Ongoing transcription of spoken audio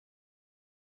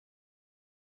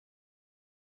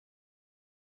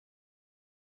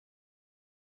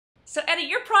So Eddie,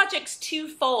 your project's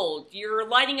twofold. You're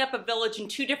lighting up a village in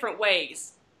two different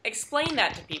ways. Explain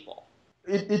that to people.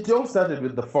 It all started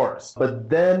with the forest, but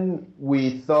then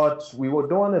we thought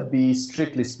don't want to be,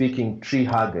 strictly speaking, tree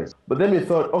huggers. But then we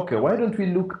thought, okay, why don't we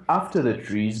look after the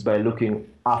trees by looking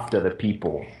after the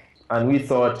people? And we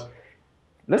thought,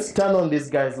 let's turn on these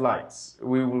guys' lights.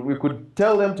 We could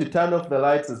tell them to turn off the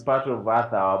lights as part of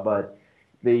Earth Hour, but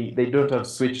they don't have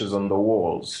switches on the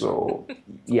walls. So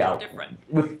yeah,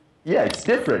 different. Yeah, it's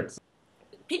different.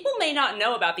 People may not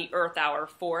know about the Earth Hour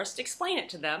Forest. Explain it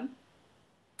to them.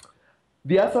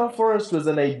 The Earth Hour Forest was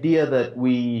an idea that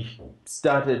we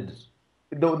started.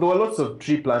 There were lots of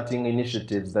tree planting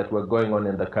initiatives that were going on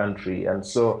in the country. And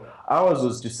so ours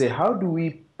was to say, how do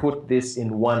we put this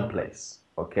in one place?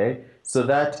 Okay? So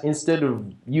that instead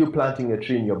of you planting a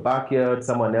tree in your backyard,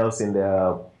 someone else in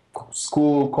their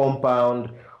school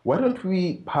compound, why don't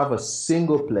we have a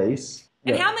single place?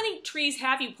 And how many trees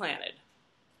have you planted?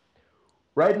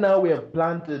 Right now we have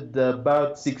planted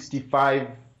about 65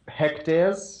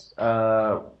 hectares.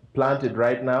 Planted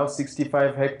right now,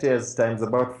 65 hectares times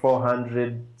about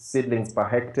 400 seedlings per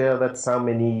hectare. That's how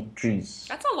many trees?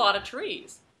 That's a lot of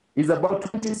trees. It's about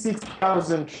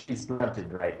 26,000 trees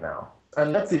planted right now.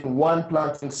 And that's in one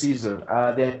planting season.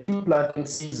 There are two planting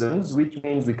seasons, which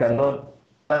means we cannot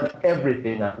plant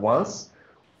everything at once.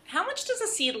 How much does a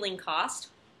seedling cost?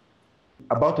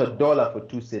 About $1 for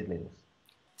two seedlings.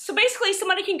 So basically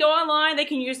somebody can go online, they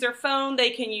can use their phone,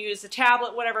 they can use a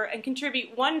tablet, whatever, and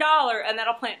contribute $1 and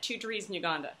that'll plant 2 trees in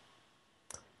Uganda.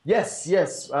 Yes,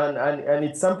 yes, and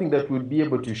it's something that we'll be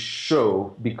able to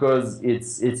show, because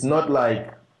it's not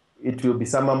like it will be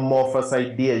some amorphous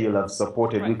idea you'll have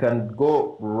supported. Right. We can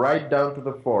go right down to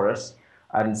the forest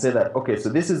and say that, okay, so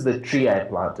this is the tree I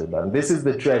planted and this is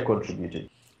the tree I contributed.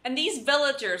 And these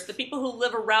villagers, the people who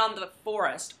live around the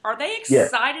forest, are they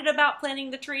excited about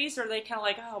planting the trees, or are they kind of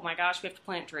like, oh my gosh, we have to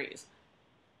plant trees?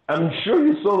 I'm sure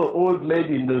you saw the old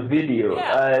lady in the video.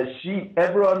 Yeah.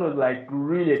 Everyone was like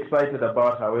really excited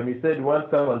about her when we said we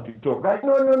want someone to talk. Like,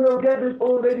 no, get this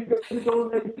old lady,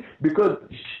 because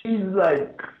she's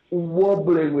like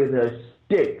wobbling with her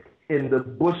stick in the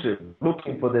bushes,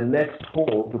 looking for the next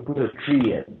hole to put a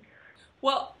tree in.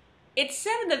 Well, it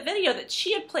said in the video that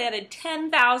she had planted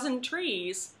 10,000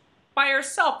 trees by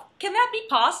herself. Can that be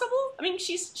possible? I mean,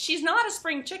 she's not a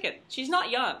spring chicken. She's not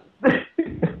young.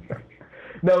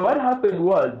 Now, what happened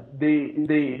was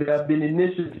there have been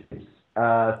initiatives,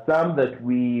 some that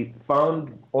we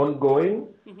found ongoing,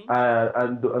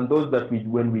 and those that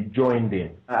when we joined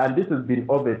in. And this has been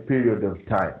over a period of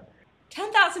time.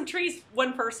 10,000 trees,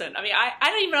 one person. I mean, I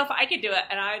don't even know if I could do it,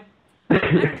 and I'm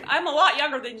a lot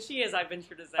younger than she is, I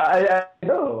venture to say. I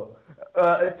know.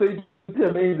 So it's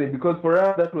amazing, because for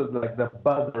us, that was like the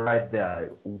buzz right there.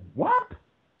 What?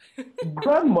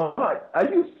 Grandma, are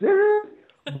you serious?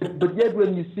 But yet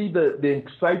when you see the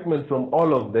excitement from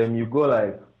all of them, you go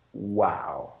like,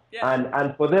 wow. Yeah.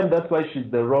 And for them, that's why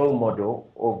she's the role model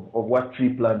of what tree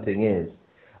planting is.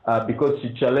 Because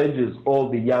she challenges all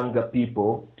the younger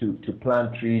people to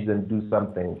plant trees and do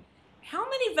something. How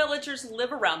many villagers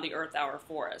live around the Earth Hour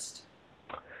Forest?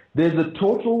 There's a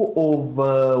total of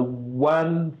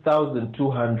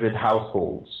 1,200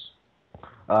 households.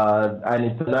 And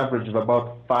it's an average of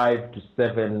about 5 to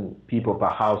 7 people per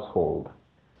household.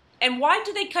 And why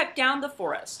do they cut down the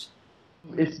forest?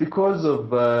 It's because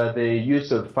of the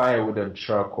use of firewood and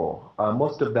charcoal.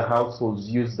 Most of the households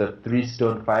use the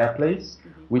 3-stone fireplace,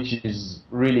 which is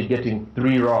really getting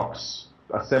 3 rocks,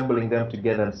 assembling them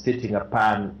together and sitting a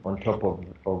pan on top of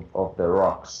the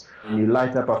rocks. When you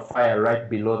light up a fire right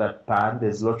below that pan,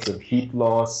 there's lots of heat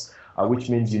loss, which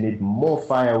means you need more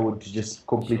firewood to just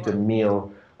complete a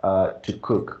meal to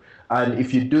cook. And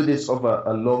if you do this over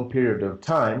a long period of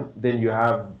time, then you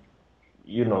have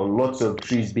lots of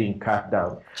trees being cut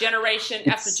down. Generation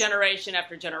after generation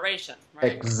after generation.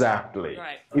 Right? Exactly.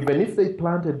 Right. Even if they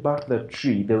planted back the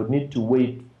tree, they would need to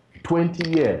wait 20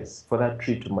 years for that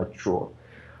tree to mature.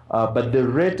 But the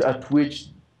rate at which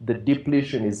the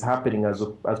depletion is happening as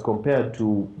compared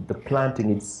to the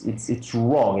planting, it's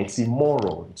wrong, it's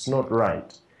immoral, it's not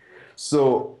right.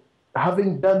 So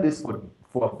having done this for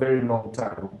a very long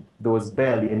time, there was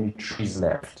barely any trees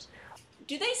left.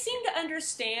 Do they seem to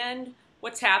understand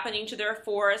what's happening to their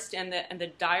forest and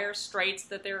the dire straits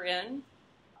that they're in?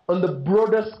 On the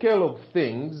broader scale of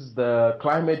things, the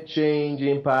climate change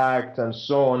impact and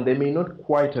so on, they may not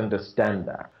quite understand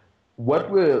that.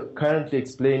 What we're currently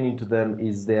explaining to them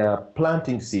is their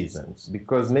planting seasons,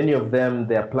 because many of them,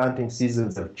 their planting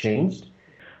seasons have changed.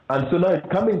 And so now it's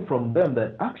coming from them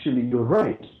that actually you're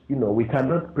right. You know, we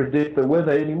cannot predict the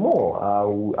weather anymore.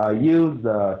 Our yields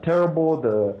are terrible.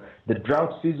 The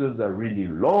drought seasons are really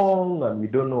long, and we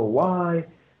don't know why.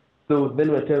 So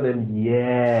then we're telling them,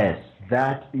 yes,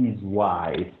 that is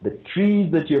why. It's the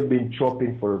trees that you've been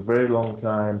chopping for a very long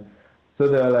time. So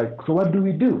they're like, so what do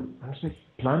we do? I say,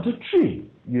 plant a tree,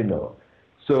 you know.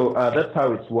 So that's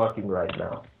how it's working right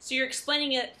now. So you're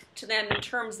explaining it to them in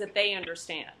terms that they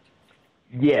understand.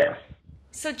 Yes.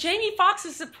 So Jamie Foxx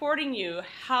is supporting you.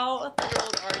 How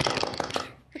thrilled are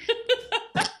you?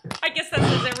 I guess that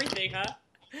says everything, huh?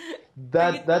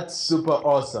 That's super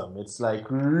awesome. It's like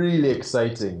really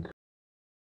exciting.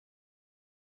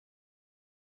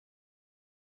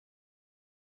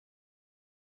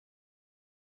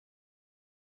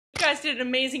 You guys did an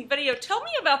amazing video. Tell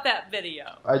me about that video.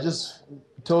 I just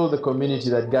told the community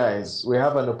that, guys, we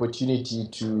have an opportunity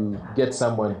to get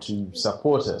someone to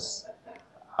support us.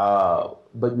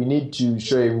 But we need to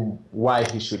show him why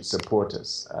he should support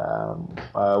us.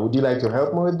 Would you like to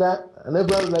help me with that? And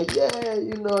everyone was like, yeah,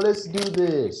 you know, let's do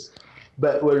this.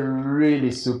 But we're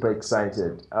really super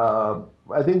excited.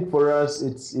 I think for us,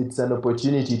 it's an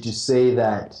opportunity to say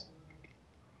that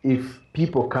if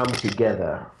people come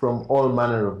together from all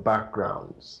manner of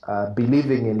backgrounds,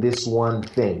 believing in this one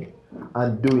thing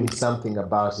and doing something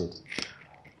about it,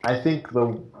 I think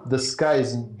the sky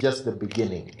is just the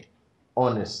beginning,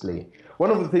 honestly. One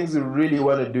of the things we really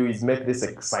want to do is make this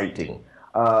exciting.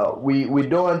 We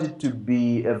don't want it to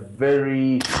be a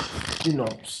very, you know,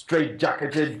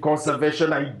 straight-jacketed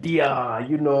conservation idea,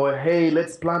 you know, hey,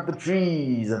 let's plant the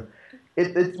trees.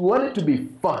 We want it to be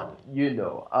fun, you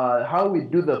know. How we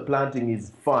do the planting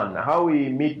is fun. How we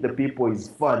meet the people is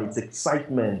fun. It's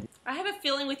excitement. I have a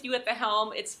feeling with you at the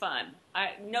helm, it's fun.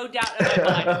 No doubt in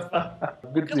my mind it's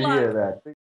fun. Good to hear that.